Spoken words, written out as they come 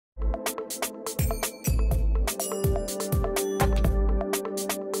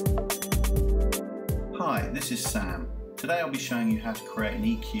this is Sam. Today I'll be showing you how to create an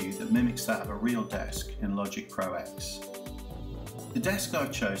EQ that mimics that of a real desk in Logic Pro X. The desk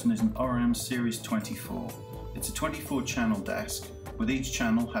I've chosen is an Oram Series 24. It's a 24 channel desk with each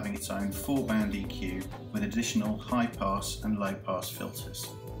channel having its own 4-band EQ with additional high pass and low pass filters.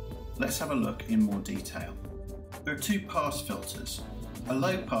 Let's have a look in more detail. There are two pass filters. A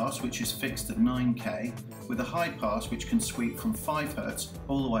low pass which is fixed at 9K with a high pass which can sweep from 5 Hz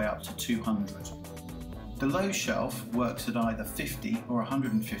all the way up to 200. The low shelf works at either 50 or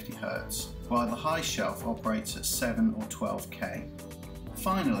 150 Hz, while the high shelf operates at 7 or 12K.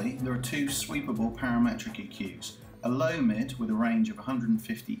 Finally, there are two sweepable parametric EQs, a low mid with a range of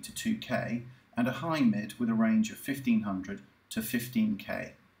 150 to 2K and a high mid with a range of 1500 to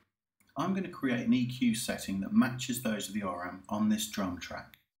 15K. I'm going to create an EQ setting that matches those of the Oram on this drum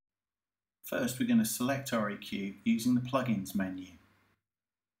track. First, we're going to select our EQ using the plugins menu.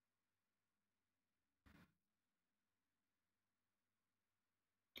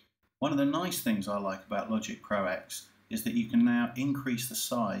 One of the nice things I like about Logic Pro X is that you can now increase the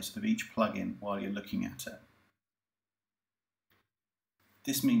size of each plugin while you're looking at it.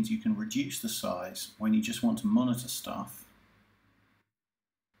 This means you can reduce the size when you just want to monitor stuff,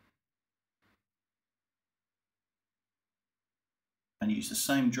 and use the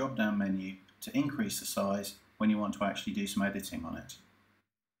same drop-down menu to increase the size when you want to actually do some editing on it.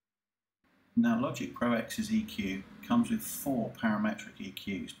 Now Logic Pro X's EQ comes with 4 parametric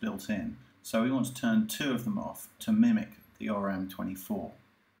EQs built in, so we want to turn 2 of them off to mimic the Oram 24.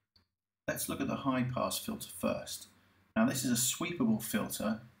 Let's look at the high pass filter first. Now this is a sweepable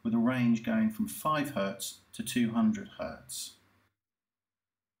filter with a range going from 5 Hz to 200 Hz.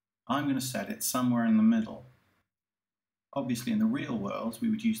 I'm going to set it somewhere in the middle. Obviously in the real world we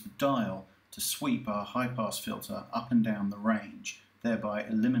would use the dial to sweep our high pass filter up and down the range, thereby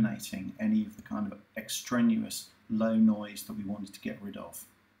eliminating any of the kind of extraneous low noise that we wanted to get rid of.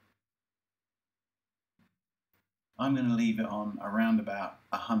 I'm going to leave it on around about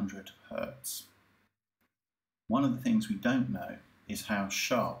 100 Hz. One of the things we don't know is how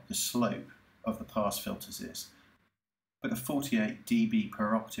sharp the slope of the pass filters is, but a 48 dB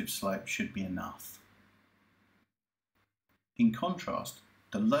per octave slope should be enough. In contrast,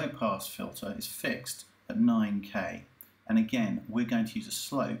 the low pass filter is fixed at 9K, and again we're going to use a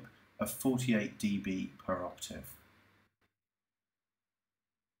slope of 48 dB per octave.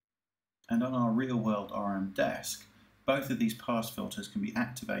 And on our real world Oram desk, both of these pass filters can be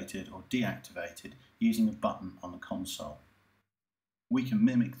activated or deactivated using a button on the console. We can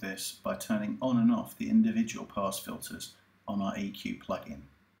mimic this by turning on and off the individual pass filters on our EQ plugin.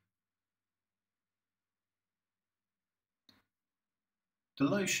 The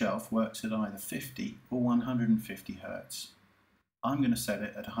low shelf works at either 50 or 150 Hz. I'm going to set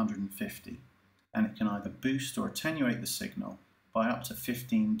it at 150, and it can either boost or attenuate the signal by up to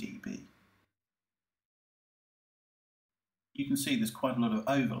 15 dB. You can see there's quite a lot of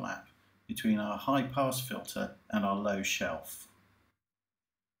overlap between our high pass filter and our low shelf.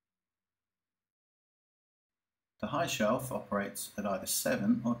 The high shelf operates at either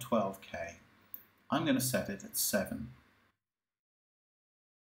 7 or 12K. I'm going to set it at 7.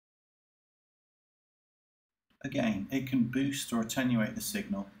 Again, it can boost or attenuate the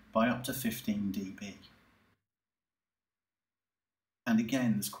signal by up to 15 dB. And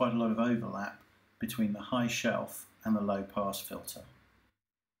again, there's quite a lot of overlap between the high shelf and the low pass filter.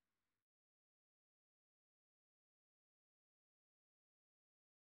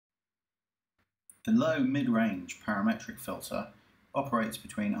 The low mid-range parametric filter operates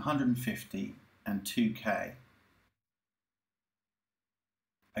between 150 and 2K.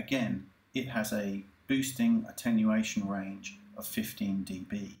 Again, it has a boosting attenuation range of 15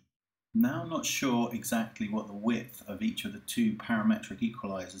 dB. Now I'm not sure exactly what the width of each of the two parametric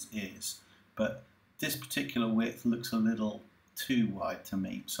equalizers is, but this particular width looks a little too wide to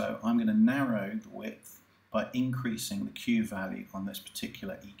me, so I'm going to narrow the width by increasing the Q value on this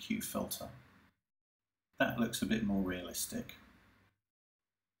particular EQ filter. That looks a bit more realistic.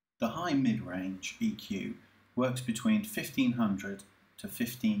 The high mid-range EQ works between 1500 to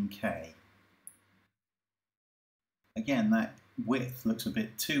 15K. Again, that width looks a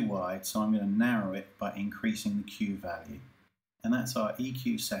bit too wide, so I'm going to narrow it by increasing the Q value. And that's our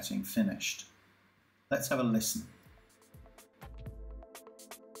EQ setting finished. Let's have a listen.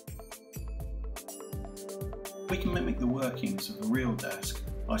 We can mimic the workings of the real desk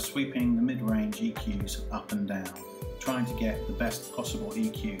by sweeping the mid-range EQs up and down, trying to get the best possible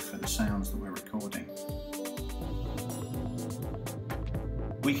EQ for the sounds that we're recording.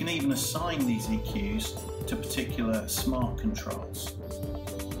 We can even assign these EQs to particular smart controls.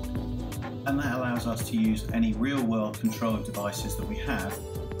 and that allows us to use any real-world control devices that we have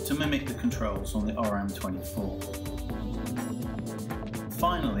to mimic the controls on the RM24.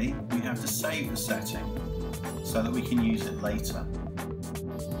 Finally, we have to save the setting so that we can use it later.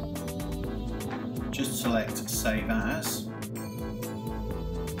 Just select Save As,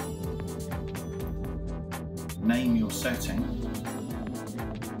 name your setting,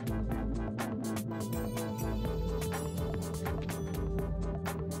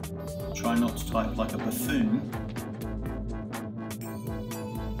 try not to type like a buffoon,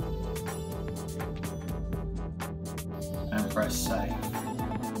 and press Save.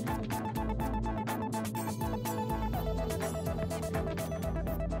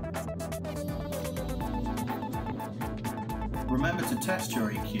 Remember to test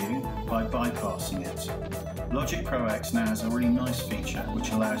your EQ by bypassing it. Logic Pro X now has a really nice feature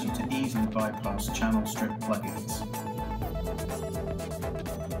which allows you to easily bypass channel strip plugins.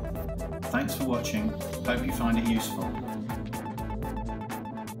 Thanks for watching, hope you find it useful.